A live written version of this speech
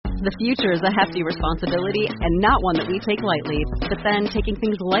The future is a hefty responsibility and not one that we take lightly. But then taking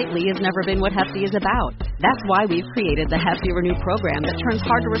things lightly has never been what Hefty is about. That's why we've created the Hefty Renew program that turns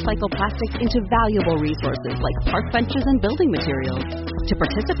hard-to-recycle plastics into valuable resources like park benches and building materials. To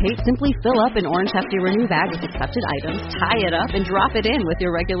participate, simply fill up an orange Hefty Renew bag with accepted items, tie it up, and drop it in with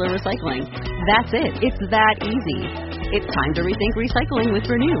your regular recycling. That's it. It's that easy. It's time to rethink recycling with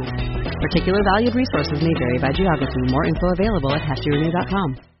Renew. Particular valued resources may vary by geography. More info available at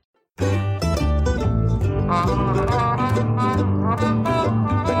heftyrenew.com.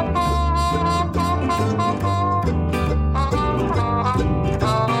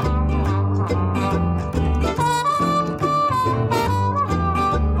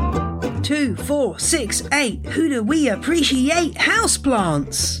 2, 4, 6, 8. Who do we appreciate?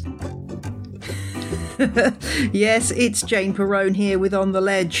 Houseplants! Yes, it's Jane Perrone here with On the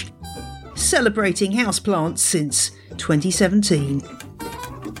Ledge, celebrating houseplants since 2017.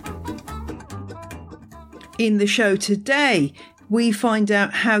 In the show today, we find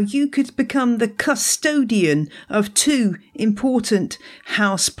out how you could become the custodian of 2 important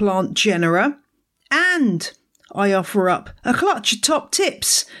houseplant genera, and I offer up a clutch of top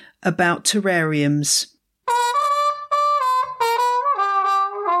tips about terrariums.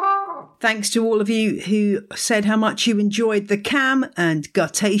 Thanks to all of you who said how much you enjoyed the Cam and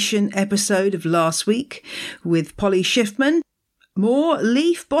Guttation episode of last week with Polly Schiffman. More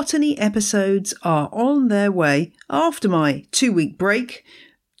leaf botany episodes are on their way after my 2-week break.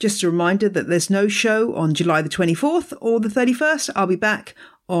 Just a reminder that there's no show on July the 24th or the 31st. I'll be back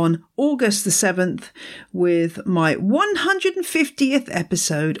on August the 7th with my 150th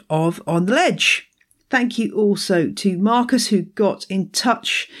episode of On the Ledge. Thank you also to Marcus, who got in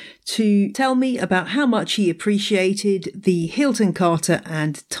touch to tell me about how much he appreciated the Hilton Carter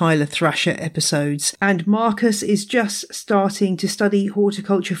and Tyler Thrasher episodes. And Marcus is just starting to study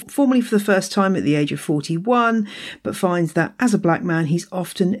horticulture formally for the first time at the age of 41, but finds that as a black man, he's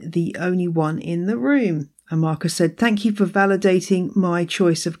often the only one in the room. And Marcus said, "Thank you for validating my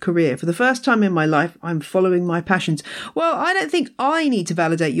choice of career. For the first time in my life, I'm following my passions." Well, I don't think I need to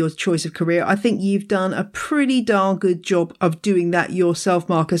validate your choice of career. I think you've done a pretty darn good job of doing that yourself,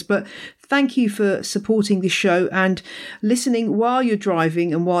 Marcus. But thank you for supporting the show and listening while you're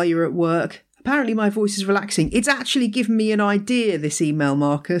driving and while you're at work. Apparently my voice is relaxing. It's actually given me an idea, this email,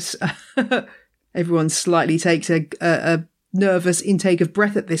 Marcus. Everyone slightly takes a nervous intake of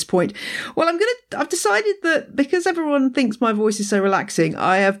breath at this point. Well, I've decided that because everyone thinks my voice is so relaxing,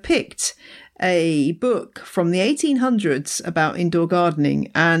 I have picked a book from the 1800s about indoor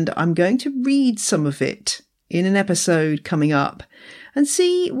gardening, and I'm going to read some of it in an episode coming up and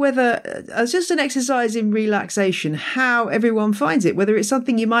see whether, as just an exercise in relaxation, how everyone finds it, whether it's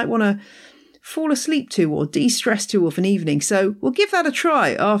something you might want to fall asleep to or de-stress to of an evening. So we'll give that a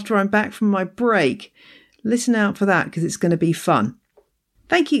try after I'm back from my break. Listen out for that because it's going to be fun.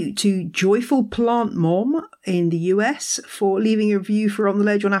 Thank you to Joyful Plant Mom in the US for leaving a review for On the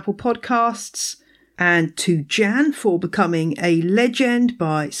Ledge on Apple Podcasts, and to Jan for becoming a legend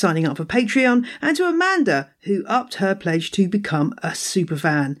by signing up for Patreon, and to Amanda who upped her pledge to become a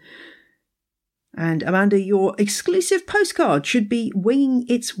superfan. And Amanda, your exclusive postcard should be winging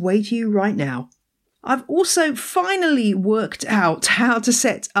its way to you right now. I've also finally worked out how to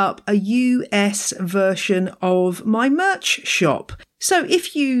set up a US version of my merch shop. So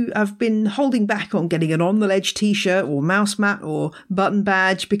if you have been holding back on getting an On the Ledge t-shirt or mouse mat or button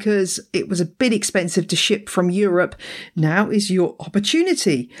badge because it was a bit expensive to ship from Europe, now is your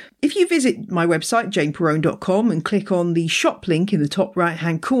opportunity. If you visit my website, janeperrone.com, and click on the shop link in the top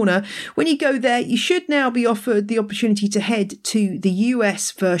right-hand corner, when you go there, you should now be offered the opportunity to head to the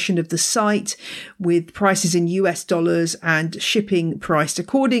US version of the site with prices in US dollars and shipping priced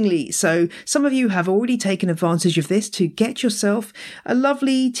accordingly. So some of you have already taken advantage of this to get yourself a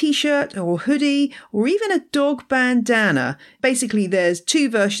lovely t-shirt or hoodie or even a dog bandana. Basically, there's 2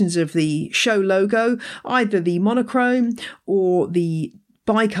 versions of the show logo, either the monochrome or the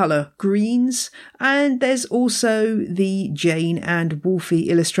bicolour greens, and there's also the Jane and Wolfie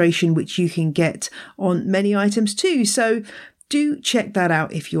illustration, which you can get on many items too. So do check that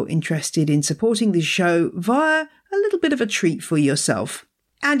out if you're interested in supporting the show via a little bit of a treat for yourself.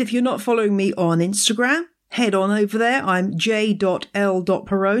 And if you're not following me on Instagram, head on over there. I'm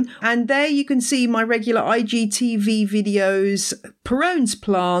j.l.perrone, and there you can see my regular IGTV videos, Perrone's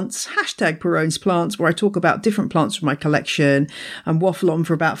Plants, #Perrone's Plants, where I talk about different plants from my collection and waffle on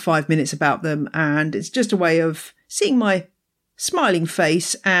for about 5 minutes about them. And it's just a way of seeing my smiling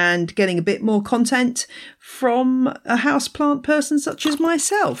face and getting a bit more content from a houseplant person such as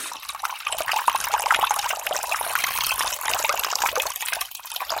myself.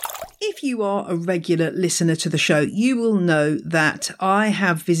 If you are a regular listener to the show, you will know that I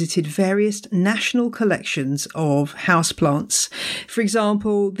have visited various national collections of houseplants. For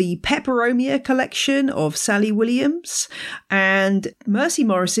example, the Peperomia collection of Sally Williams and Mercy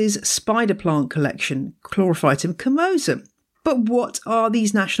Morris's spider plant collection, Chlorophytum comosum. But what are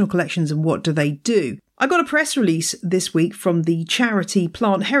these national collections and what do they do? I got a press release this week from the charity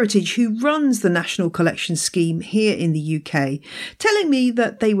Plant Heritage, who runs the National Collection Scheme here in the UK, telling me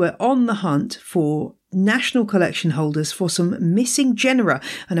that they were on the hunt for national collection holders for some missing genera.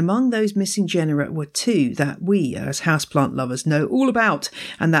 And among those missing genera were two that we as houseplant lovers know all about,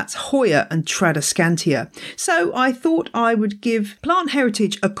 and that's Hoya and Tradescantia. So I thought I would give Plant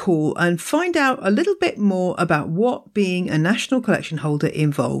Heritage a call and find out a little bit more about what being a national collection holder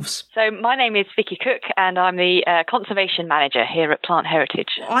involves. So my name is Vicky Cook and I'm the Conservation Manager here at Plant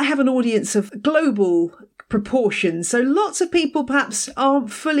Heritage. I have an audience of global proportions, so lots of people perhaps aren't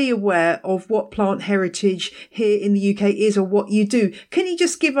fully aware of what Plant Heritage here in the UK is or what you do. Can you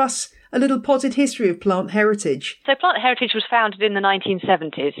just give us a little potted history of Plant Heritage? So Plant Heritage was founded in the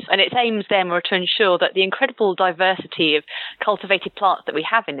 1970s, and its aims then were to ensure that the incredible diversity of cultivated plants that we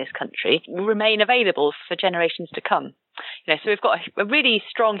have in this country will remain available for generations to come. You know, so we've got a really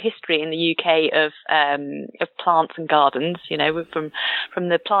strong history in the UK of plants and gardens. You know, from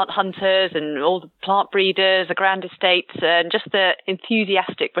the plant hunters and all the plant breeders, the grand estates, and just the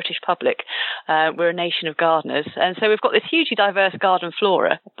enthusiastic British public. We're a nation of gardeners, and so we've got this hugely diverse garden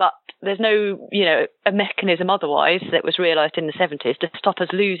flora. But there's no, a mechanism otherwise that was realised in the 70s to stop us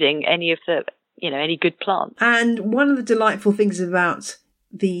losing any of the, any good plants. And one of the delightful things about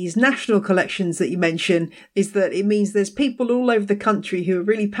these national collections that you mention is that it means there's people all over the country who are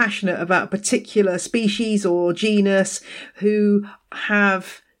really passionate about a particular species or genus who are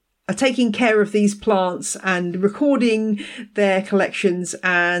taking care of these plants and recording their collections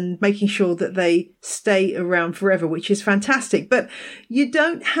and making sure that they stay around forever, which is fantastic. But you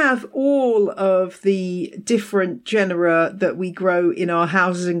don't have all of the different genera that we grow in our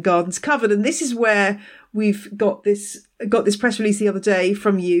houses and gardens covered. And this is where we've got this press release the other day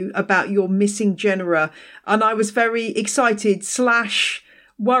from you about your missing genera. And I was very excited /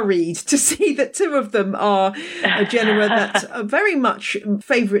 worried to see that two of them are a genera that are very much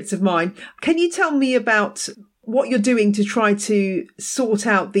favourites of mine. Can you tell me about what you're doing to try to sort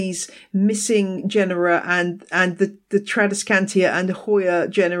out these missing genera and the Tradescantia and Hoya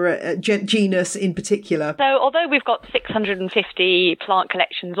genus in particular? So although we've got 650 plant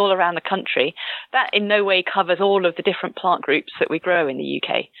collections all around the country, that in no way covers all of the different plant groups that we grow in the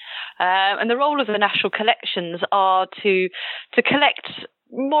UK. And the role of the national collections are to collect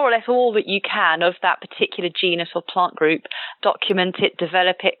more or less all that you can of that particular genus or plant group, document it,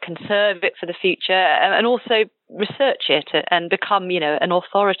 develop it, conserve it for the future, and also research it and become, an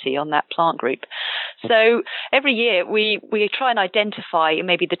authority on that plant group. So every year we try and identify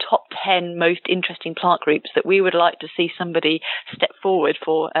maybe the top 10 most interesting plant groups that we would like to see somebody step forward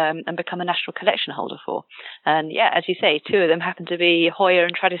for and become a national collection holder for. And yeah, as you say, two of them happen to be Hoya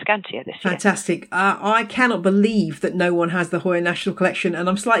and Tradescantia this year. Fantastic. I cannot believe that no one has the Hoya National Collection, and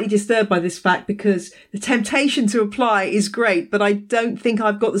I'm slightly disturbed by this fact because the temptation to apply is great, but I don't think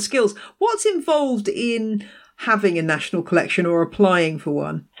I've got the skills. What's involved in having a national collection or applying for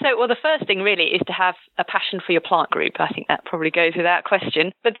one? So, well, the first thing really is to have a passion for your plant group. I think that probably goes without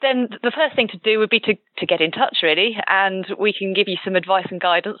question. But then the first thing to do would be to get in touch, really, and we can give you some advice and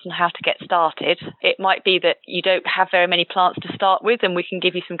guidance on how to get started. It might be that you don't have very many plants to start with, and we can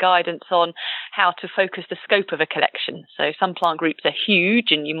give you some guidance on how to focus the scope of a collection. So some plant groups are huge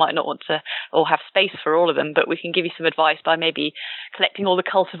and you might not want to or have space for all of them, but we can give you some advice by maybe collecting all the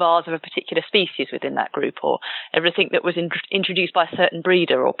cultivars of a particular species within that group, or everything that was introduced by a certain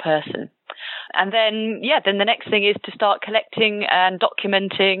breeder or person. And then the next thing is to start collecting and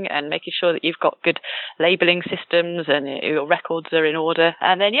documenting and making sure that you've got good labelling systems and your records are in order.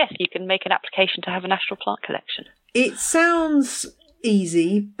 And then, yes, you can make an application to have a national plant collection. It sounds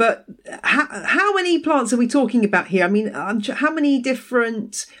easy, but how many plants are we talking about here? I mean, how many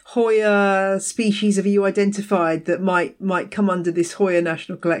different Hoya species have you identified that might come under this Hoya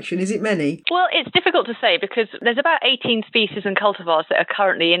National Collection? Is it many? Well, it's difficult to say because there's about 18 species and cultivars that are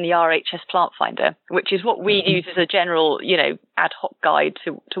currently in the RHS Plant Finder, which is what we use as a general, ad hoc guide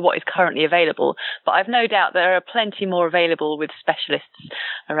to what is currently available. But I've no doubt there are plenty more available with specialists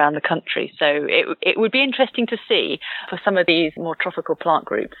around the country. So it would be interesting to see for some of these more tropical plant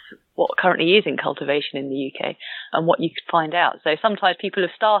groups what currently is in cultivation in the UK and what you could find out. So sometimes people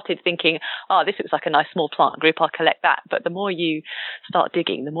have started thinking, this looks like a nice small plant group, I'll collect that. But the more you start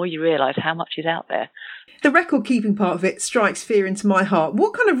digging, the more you realise how much is out there. The record keeping part of it strikes fear into my heart.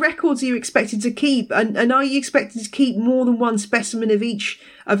 What kind of records are you expected to keep? And are you expected to keep more than one specimen of each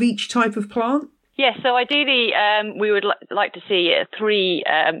type of plant? Yes, so ideally we would like to see 3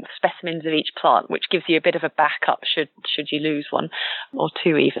 specimens of each plant, which gives you a bit of a backup should you lose one, or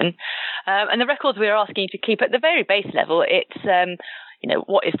 2 even. And the records we are asking you to keep at the very base level, it's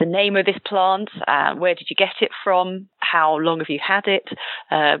what is the name of this plant? Where did you get it from? How long have you had it?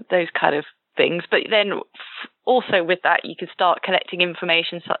 Those kind of things. But then also with that, you can start collecting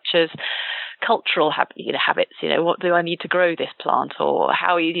information such as cultural habits. What do I need to grow this plant, or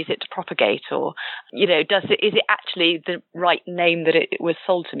how easy is it to propagate, or is it actually the right name that it was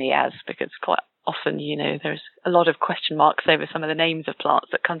sold to me as? Because quite often, there's a lot of question marks over some of the names of plants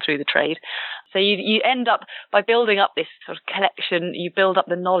that come through the trade. So you end up, by building up this sort of collection, you build up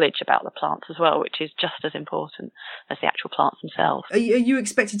the knowledge about the plants as well, which is just as important as the actual plants themselves. Are you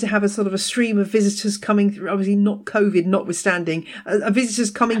expected to have a sort of a stream of visitors coming through, obviously not COVID notwithstanding, visitors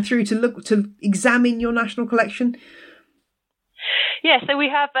coming through to examine your national collection? Yeah, so we've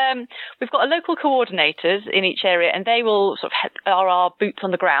got local coordinators in each area, and they will are our boots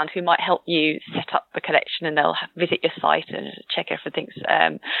on the ground who might help you set up the collection, and they'll visit your site and check everything's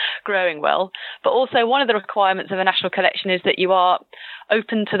growing well. But also, one of the requirements of a national collection is that you are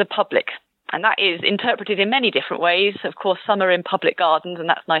open to the public. And that is interpreted in many different ways. Of course, some are in public gardens, and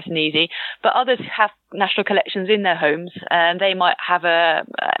that's nice and easy. But others have national collections in their homes, and they might have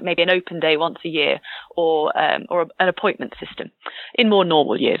maybe an open day once a year, or an appointment system. In more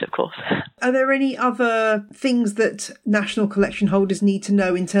normal years, of course. Are there any other things that national collection holders need to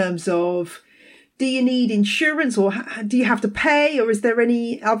know in terms of, do you need insurance, or do you have to pay, or is there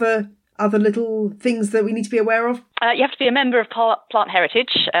any other little things that we need to be aware of? You have to be a member of Plant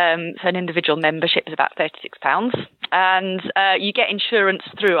Heritage. So an individual membership is about £36. And you get insurance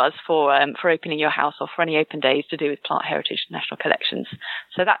through us for opening your house, or for any open days to do with Plant Heritage National Collections.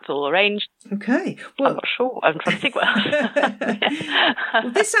 So that's all arranged. Okay. Well, I'm not sure. I'm trying to think what else.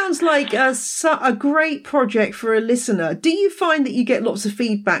 Well, this sounds like a great project for a listener. Do you find that you get lots of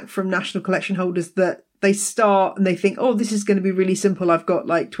feedback from national collection holders that they start and they think, this is going to be really simple, I've got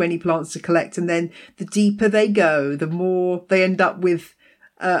like 20 plants to collect, and then the deeper they go, the more they end up with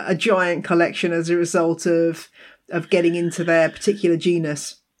a giant collection as a result of getting into their particular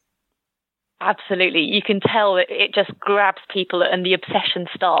genus? Absolutely. You can tell that it just grabs people, and the obsession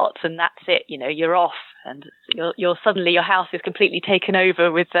starts, and that's it. You're off, and you're suddenly, your house is completely taken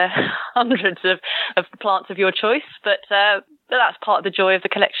over with hundreds of plants of your choice. But that's part of the joy of the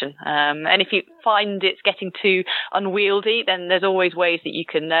collection. And if you find it's getting too unwieldy, then there's always ways that you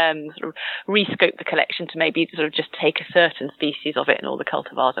can sort of rescope the collection to maybe sort of just take a certain species of it and all the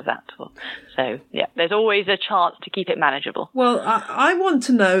cultivars of that. So, yeah, there's always a chance to keep it manageable. Well, I want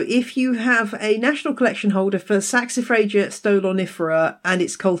to know if you have a national collection holder for Saxifraga stolonifera and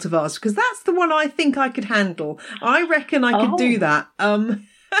its cultivars, because that's the one I think I could handle. I reckon I could do that.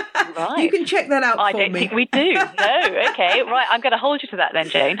 Right. You can check that out for me. I don't think we do. No, okay, right. I'm going to hold you to that then,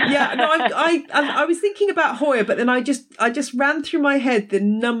 Jane. Yeah, no, I was thinking about Hoya, but then I just ran through my head the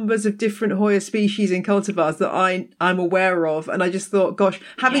numbers of different Hoya species and cultivars that I'm aware of, and I just thought, gosh,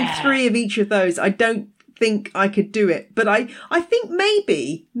 having 3 of each of those, I don't think I could do it. But I think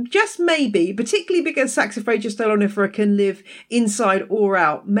maybe, just maybe, particularly because Saxifraga stolonifera can live inside or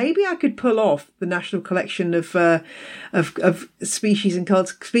out, maybe I could pull off the national collection of species and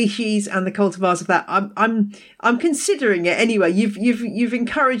the cultivars of that. I'm considering it anyway. You've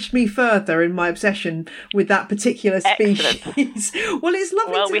encouraged me further in my obsession with that particular species. Well, it's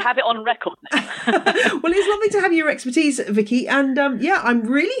lovely. Well, we have it on record now. Well, it's lovely to have your expertise, Vicky, and I'm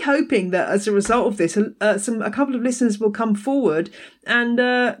really hoping that as a result of this, a couple of listeners will come forward, and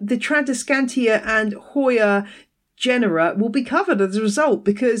the Tradescantia and Hoya genera will be covered as a result,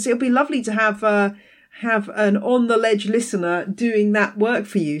 because it'll be lovely to have an on the ledge listener doing that work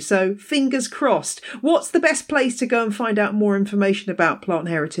for you. So fingers crossed. What's the best place to go and find out more information about Plant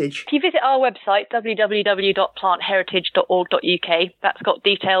Heritage? If you visit our website, www.plantheritage.org.uk, that's got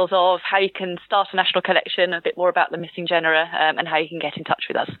details of how you can start a national collection, a bit more about the missing genera, and how you can get in touch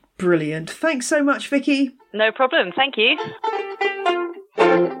with us. Brilliant. Thanks so much, Vicky. No problem. Thank you.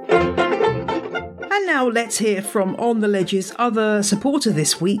 And now let's hear from On the Ledge's other supporter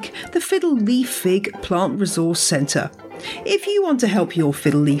this week, the Fiddle Leaf Fig Plant Resource Centre. If you want to help your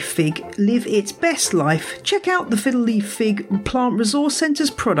Fiddle Leaf Fig live its best life, check out the Fiddle Leaf Fig Plant Resource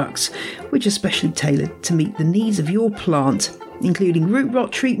Centre's products, which are specially tailored to meet the needs of your plant. including root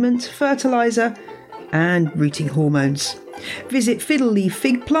rot treatment, fertiliser and rooting hormones. Visit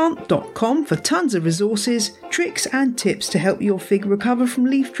fiddleleaffigplant.com for tons of resources, tricks and tips to help your fig recover from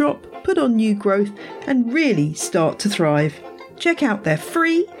leaf drop, put on new growth and really start to thrive. Check out their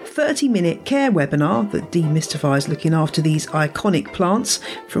free 30-minute care webinar that demystifies looking after these iconic plants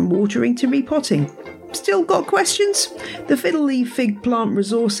from watering to repotting. Still got questions? The Fiddle Leaf Fig Plant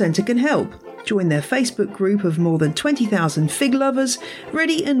Resource Centre can help. Join their Facebook group of more than 20,000 fig lovers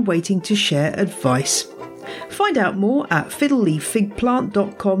ready and waiting to share advice. Find out more at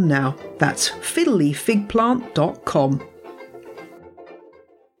fiddleleaffigplant.com now. That's fiddleleaffigplant.com.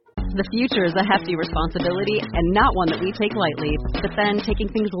 The future is a hefty responsibility and not one that we take lightly. But then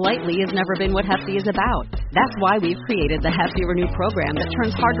taking things lightly has never been what Hefty is about. That's why we've created the Hefty Renew program that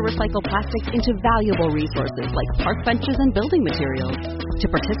turns hard-to-recycle plastics into valuable resources like park benches and building materials. To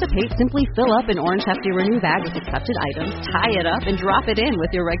participate, simply fill up an orange Hefty Renew bag with accepted items, tie it up, and drop it in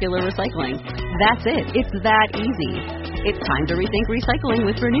with your regular recycling. That's it. It's that easy. It's time to rethink recycling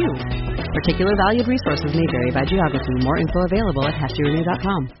with Renew. Particular valued resources may vary by geography. More info available at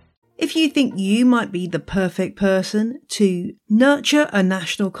heftyrenew.com. If you think you might be the perfect person to nurture a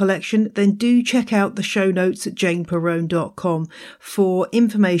national collection, then do check out the show notes at janeperrone.com for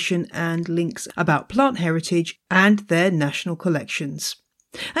information and links about plant heritage and their national collections.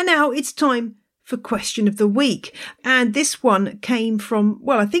 And now it's time for Question of the Week. And this one came from,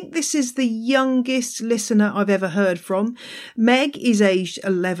 well, I think this is the youngest listener I've ever heard from. Meg is aged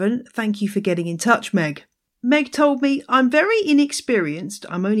 11. Thank you for getting in touch, Meg. Meg told me, I'm very inexperienced,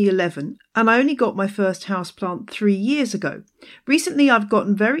 I'm only 11, and I only got my first houseplant 3 years ago. Recently I've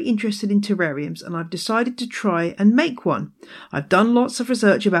gotten very interested in terrariums and I've decided to try and make one. I've done lots of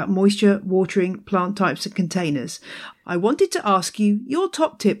research about moisture, watering, plant types and containers. I wanted to ask you your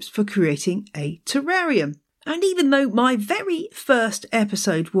top tips for creating a terrarium. And even though my very first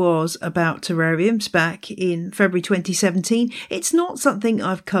episode was about terrariums back in February 2017, it's not something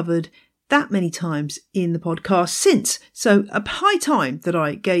I've covered that many times in the podcast since, so a high time that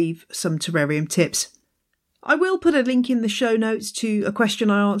I gave some terrarium tips. I will put a link in the show notes to a question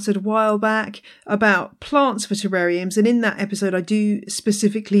I answered a while back about plants for terrariums, and in that episode I do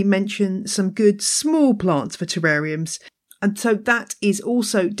specifically mention some good small plants for terrariums, and so that is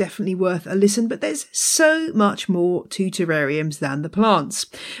also definitely worth a listen, but there's so much more to terrariums than the plants.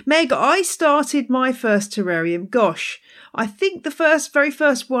 Meg, I started my first terrarium, I think the very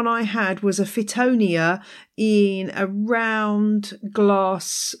first one I had was a Fittonia in a round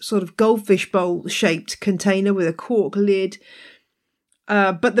glass sort of goldfish bowl shaped container with a cork lid.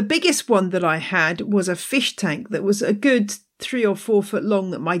 But the biggest one that I had was a fish tank that was a good 3 or 4 foot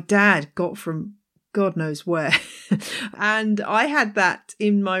long that my dad got from God knows where. And I had that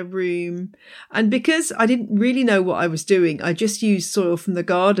in my room. And because I didn't really know what I was doing, I just used soil from the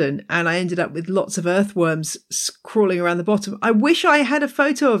garden and I ended up with lots of earthworms crawling around the bottom. I wish I had a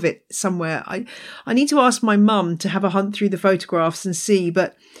photo of it somewhere. I need to ask my mum to have a hunt through the photographs and see.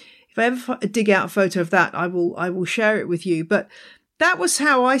 But if I ever dig out a photo of that, I will share it with you. But that was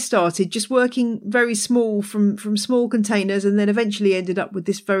how I started, just working very small from small containers, and then eventually ended up with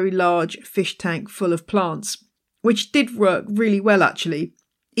this very large fish tank full of plants, which did work really well, actually,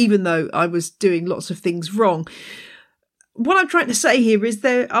 even though I was doing lots of things wrong. What I'm trying to say here is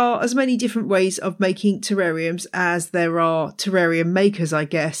there are as many different ways of making terrariums as there are terrarium makers, I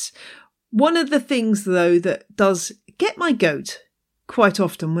guess. One of the things, though, that does get my goat quite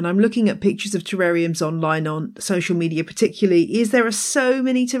often when I'm looking at pictures of terrariums online on social media particularly, is there are so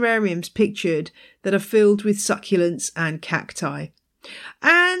many terrariums pictured that are filled with succulents and cacti.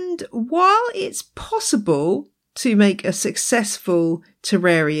 And while it's possible to make a successful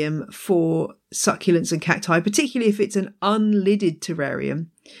terrarium for succulents and cacti, particularly if it's an unlidded terrarium,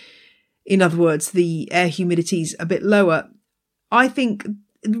 in other words, the air humidity is a bit lower, I think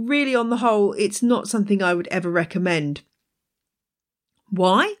really on the whole, it's not something I would ever recommend.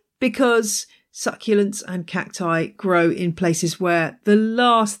 Why? Because succulents and cacti grow in places where the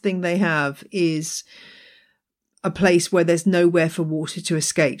last thing they have is a place where there's nowhere for water to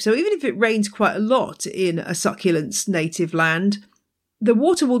escape. So even if it rains quite a lot in a succulent's native land, the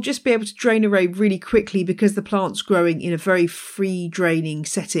water will just be able to drain away really quickly because the plant's growing in a very free draining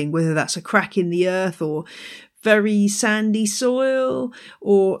setting, whether that's a crack in the earth or very sandy soil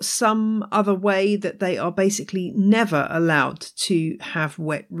or some other way that they are basically never allowed to have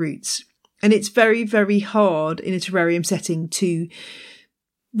wet roots. And it's very, very hard in a terrarium setting to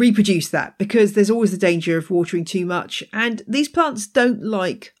reproduce that because there's always the danger of watering too much. And these plants don't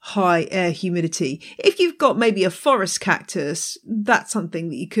like high air humidity. If you've got maybe a forest cactus, that's something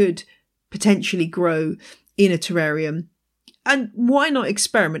that you could potentially grow in a terrarium. And why not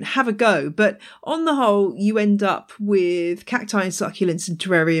experiment? Have a go. But on the whole, you end up with cacti and succulents and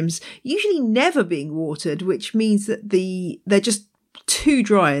terrariums usually never being watered, which means that they're just too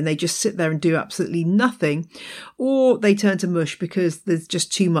dry and they just sit there and do absolutely nothing, or they turn to mush because there's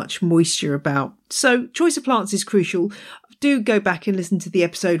just too much moisture about. So choice of plants is crucial. Do go back and listen to the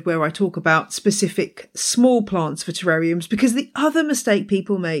episode where I talk about specific small plants for terrariums, because the other mistake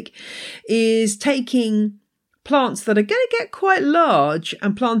people make is taking plants that are going to get quite large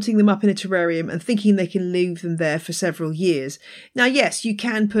and planting them up in a terrarium and thinking they can leave them there for several years. Now, yes, you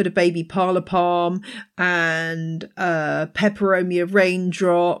can put a baby parlour palm and a peperomia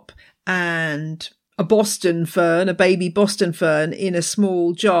raindrop and a Boston fern, a baby Boston fern in a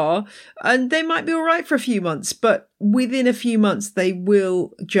small jar, and they might be all right for a few months, but within a few months they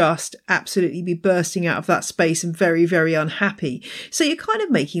will just absolutely be bursting out of that space and very, very unhappy. So you're kind of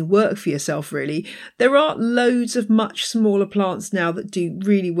making work for yourself, really. There are loads of much smaller plants now that do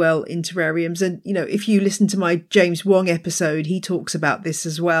really well in terrariums, and if you listen to my James Wong episode, he talks about this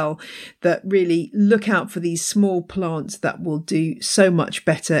as well, that really look out for these small plants that will do so much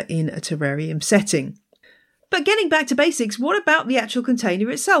better in a terrarium setting. But getting back to basics, what about the actual container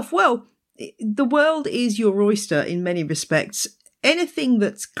itself? Well, the world is your oyster in many respects. Anything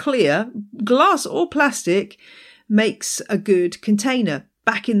that's clear, glass or plastic, makes a good container.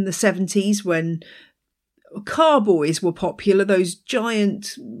 Back in the 70s, when carboys were popular, those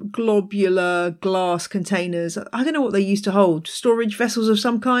giant globular glass containers, I don't know what they used to hold, storage vessels of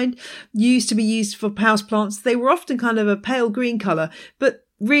some kind, used to be used for houseplants. They were often kind of a pale green colour, but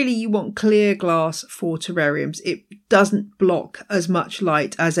really, you want clear glass for terrariums. It doesn't block as much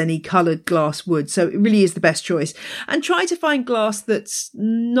light as any coloured glass would. So it really is the best choice. And try to find glass that's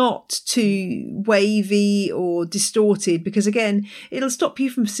not too wavy or distorted, because again, it'll stop you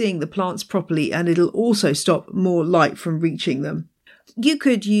from seeing the plants properly, and it'll also stop more light from reaching them. You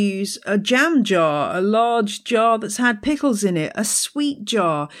could use a jam jar, a large jar that's had pickles in it, a sweet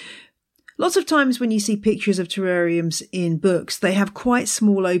jar. Lots of times when you see pictures of terrariums in books, they have quite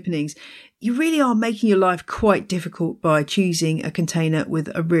small openings. You really are making your life quite difficult by choosing a container with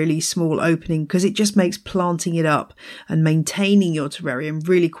a really small opening, because it just makes planting it up and maintaining your terrarium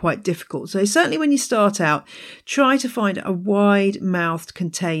really quite difficult. So certainly when you start out, try to find a wide-mouthed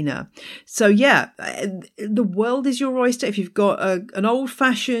container. So yeah, the world is your oyster. If you've got an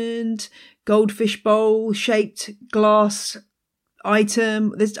old-fashioned goldfish bowl shaped glass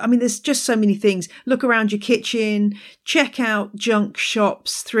item, there's just so many things. Look around your kitchen, check out junk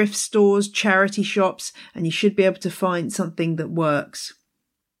shops, thrift stores, charity shops, and you should be able to find something that works.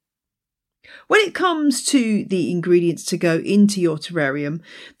 When it comes to the ingredients to go into your terrarium,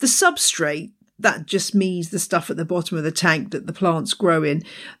 the substrate, that just means the stuff at the bottom of the tank that the plants grow in.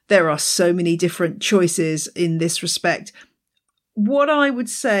 There are so many different choices in this respect. What I would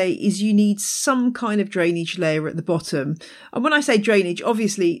say is you need some kind of drainage layer at the bottom. And when I say drainage,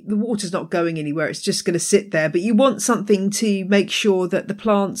 obviously the water's not going anywhere. It's just going to sit there. But you want something to make sure that the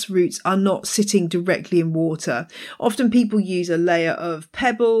plant's roots are not sitting directly in water. Often people use a layer of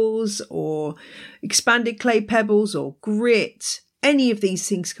pebbles or expanded clay pebbles or grit. Any of these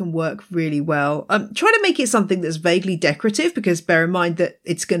things can work really well. Try to make it something that's vaguely decorative, because bear in mind that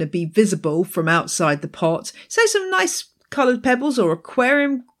it's going to be visible from outside the pot. So some nice coloured pebbles or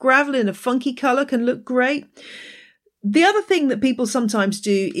aquarium gravel in a funky colour can look great. The other thing that people sometimes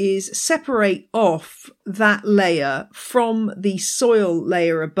do is separate off that layer from the soil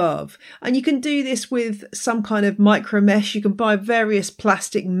layer above. And you can do this with some kind of micro mesh. You can buy various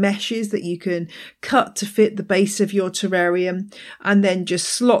plastic meshes that you can cut to fit the base of your terrarium, and then just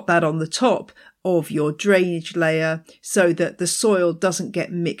slot that on the top of your drainage layer so that the soil doesn't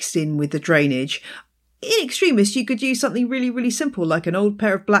get mixed in with the drainage. In extremis, you could use something really, really simple, like an old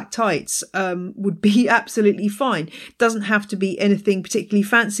pair of black tights would be absolutely fine. It doesn't have to be anything particularly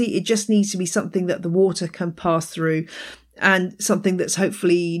fancy. It just needs to be something that the water can pass through, and something that's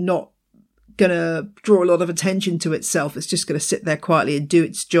hopefully not going to draw a lot of attention to itself. It's just going to sit there quietly and do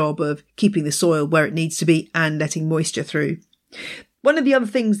its job of keeping the soil where it needs to be and letting moisture through. One of the other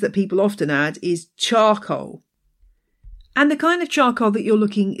things that people often add is charcoal. And the kind of charcoal that you're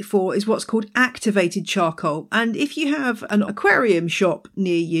looking for is what's called activated charcoal. And if you have an aquarium shop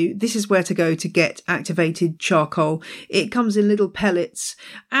near you, this is where to go to get activated charcoal. It comes in little pellets.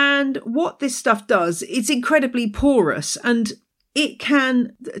 And what this stuff does, it's incredibly porous, and it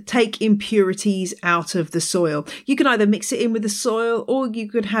can take impurities out of the soil. You can either mix it in with the soil, or you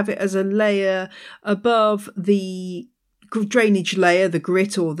could have it as a layer above the drainage layer, the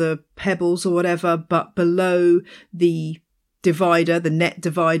grit or the pebbles or whatever, but below the divider, the net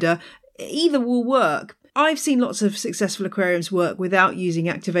divider. Either will work. I've seen lots of successful aquariums work without using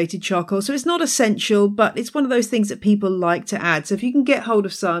activated charcoal, so it's not essential, but it's one of those things that people like to add. So if you can get hold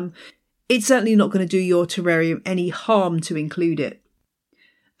of some, it's certainly not going to do your terrarium any harm to include it.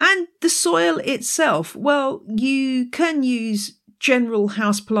 And the soil itself, well, you can use general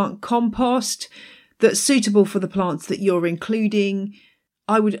houseplant compost that's suitable for the plants that you're including.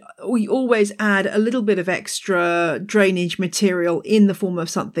 We always add a little bit of extra drainage material in the form of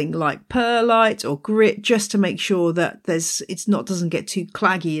something like perlite or grit, just to make sure that doesn't get too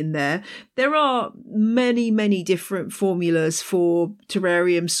claggy in there. There are many different formulas for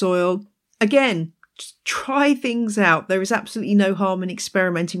terrarium soil. Again, just try things out. There is absolutely no harm in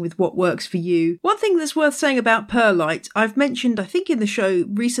experimenting with what works for you. One thing that's worth saying about perlite, I've mentioned, I think in the show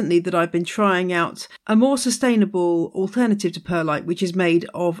recently, that I've been trying out a more sustainable alternative to perlite, which is made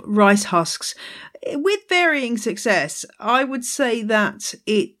of rice husks. With varying success, I would say that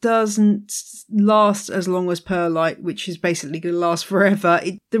it doesn't last as long as perlite, which is basically going to last forever.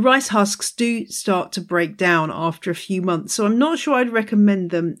 The rice husks do start to break down after a few months, so I'm not sure I'd recommend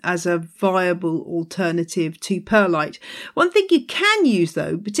them as a viable alternative to perlite. One thing you can use,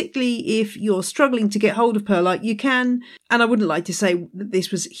 though, particularly if you're struggling to get hold of perlite, you can, and I wouldn't like to say that this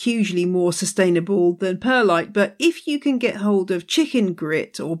was hugely more sustainable than perlite, but if you can get hold of chicken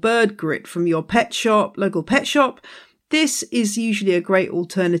grit or bird grit from your local pet shop, this is usually a great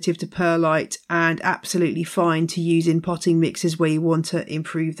alternative to perlite and absolutely fine to use in potting mixes where you want to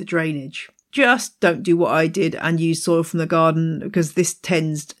improve the drainage. Just don't do what I did and use soil from the garden, because this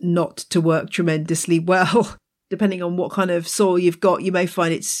tends not to work tremendously well. Depending on what kind of soil you've got, you may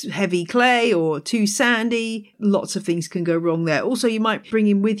find it's heavy clay or too sandy. Lots of things can go wrong there. Also, you might bring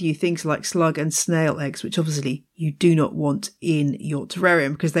in with you things like slug and snail eggs, which obviously you do not want in your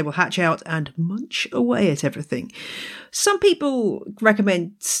terrarium because they will hatch out and munch away at everything. Some people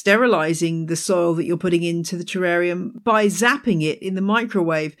recommend sterilising the soil that you're putting into the terrarium by zapping it in the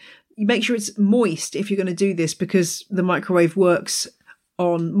microwave. You make sure it's moist if you're going to do this, because the microwave works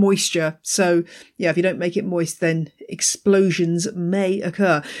on moisture. So yeah, if you don't make it moist, then explosions may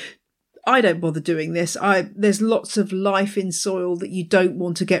occur. I don't bother doing this. There's lots of life in soil that you don't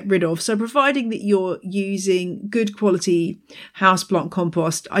want to get rid of. So providing that you're using good quality houseplant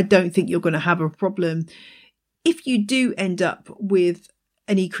compost, I don't think you're going to have a problem. If you do end up with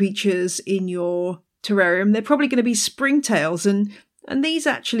any creatures in your terrarium, they're probably going to be springtails, and these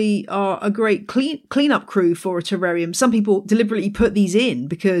actually are a great cleanup crew for a terrarium. Some people deliberately put these in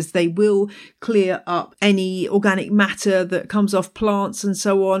because they will clear up any organic matter that comes off plants and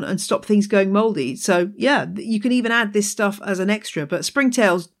so on and stop things going mouldy. So yeah, you can even add this stuff as an extra, but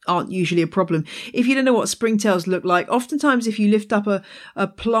springtails aren't usually a problem. If you don't know what springtails look like, oftentimes if you lift up a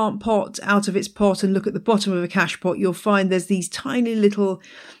plant pot out of its pot and look at the bottom of a cache pot, you'll find there's these tiny little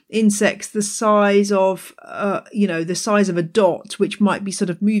insects the size of the size of a dot, which might be sort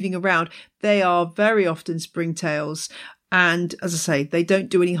of moving around. They are very often springtails, and as I say, they don't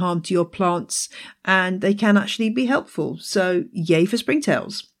do any harm to your plants and they can actually be helpful. So yay for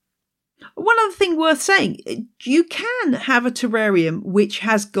springtails. One other thing worth saying, you can have a terrarium which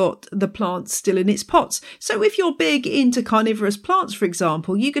has got the plants still in its pots. So if you're big into carnivorous plants, for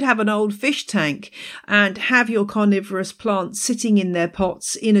example, you could have an old fish tank and have your carnivorous plants sitting in their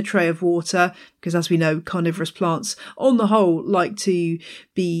pots in a tray of water, because as we know, carnivorous plants on the whole like to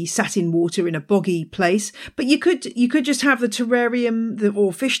be sat in water in a boggy place. But you could just have the terrarium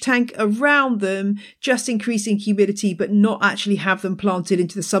or fish tank around them, just increasing humidity, but not actually have them planted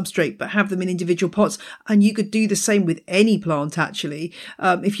into the substrate, but have them in individual pots. And you could do the same with any plant, actually.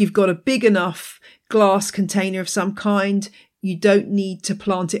 If you've got a big enough glass container of some kind, you don't need to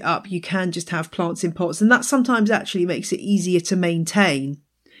plant it up. You can just have plants in pots. And that sometimes actually makes it easier to maintain.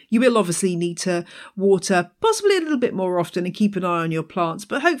 You will obviously need to water possibly a little bit more often and keep an eye on your plants.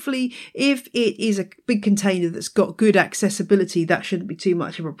 But hopefully, if it is a big container that's got good accessibility, that shouldn't be too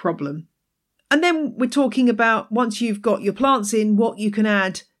much of a problem. And then we're talking about, once you've got your plants in, what you can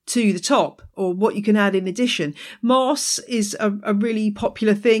add to the top or what you can add in addition. Moss is a really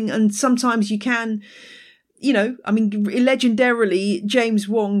popular thing, and sometimes you can, legendarily, James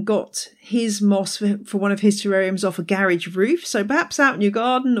Wong got his moss for one of his terrariums off a garage roof. So perhaps out in your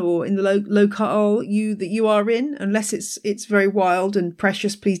garden or in the locale that you are in, unless it's very wild and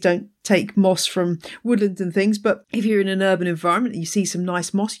precious, please don't take moss from woodlands and things. But if you're in an urban environment and you see some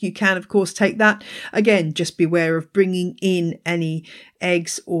nice moss, you can, of course, take that. Again, just beware of bringing in any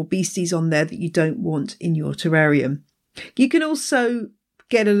eggs or beasties on there that you don't want in your terrarium. You can also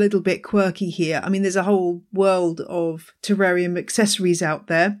get a little bit quirky here. I mean, there's a whole world of terrarium accessories out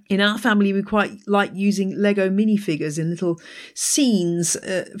there. In our family, we quite like using Lego minifigures in little scenes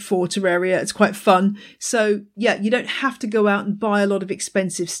for terraria. It's quite fun. So yeah, you don't have to go out and buy a lot of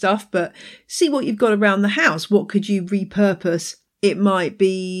expensive stuff, but see what you've got around the house. What could you repurpose? It might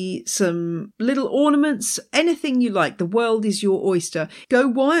be some little ornaments, anything you like. The world is your oyster. Go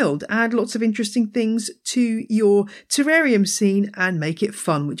wild, add lots of interesting things to your terrarium scene and make it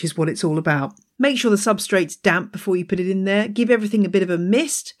fun, which is what it's all about. Make sure the substrate's damp before you put it in there. Give everything a bit of a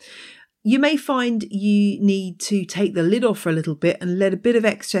mist. You may find you need to take the lid off for a little bit and let a bit of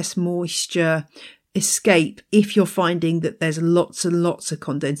excess moisture escape if you're finding that there's lots and lots of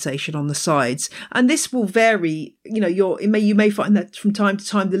condensation on the sides. And this will vary. You may find that from time to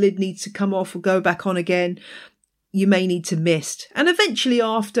time the lid needs to come off or go back on again. You may need to mist. And eventually,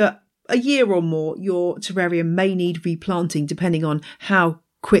 after a year or more, your terrarium may need replanting depending on how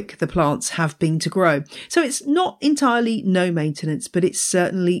quick the plants have been to grow. So it's not entirely no maintenance, but it's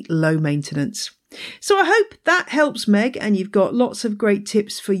certainly low maintenance. So I hope that helps, Meg, and you've got lots of great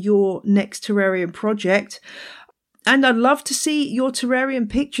tips for your next terrarium project. And I'd love to see your terrarium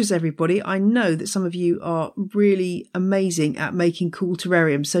pictures, everybody. I know that some of you are really amazing at making cool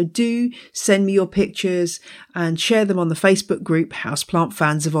terrariums. So do send me your pictures and share them on the Facebook group Houseplant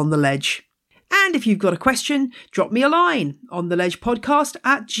Fans of On The Ledge. And if you've got a question, drop me a line on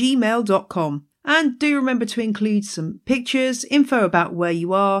theledgepodcast@gmail.com. And do remember to include some pictures, info about where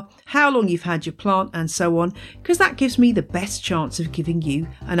you are, how long you've had your plant and so on, because that gives me the best chance of giving you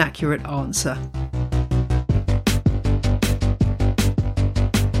an accurate answer.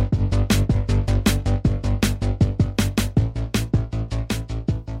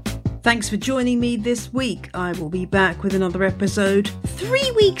 Thanks for joining me this week. I will be back with another episode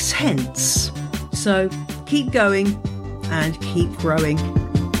 3 weeks hence. So keep going and keep growing.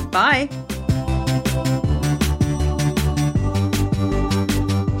 Bye.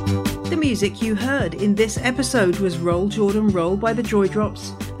 The music you heard in this episode was Roll Jordan Roll by the Joy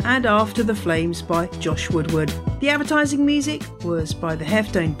Drops and After the Flames by Josh Woodward. The advertising music was by the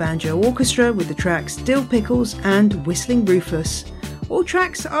Heftone Banjo Orchestra with the tracks Dill Pickles and Whistling Rufus. All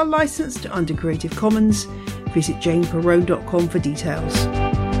tracks are licensed under Creative Commons. Visit janeperrone.com for details.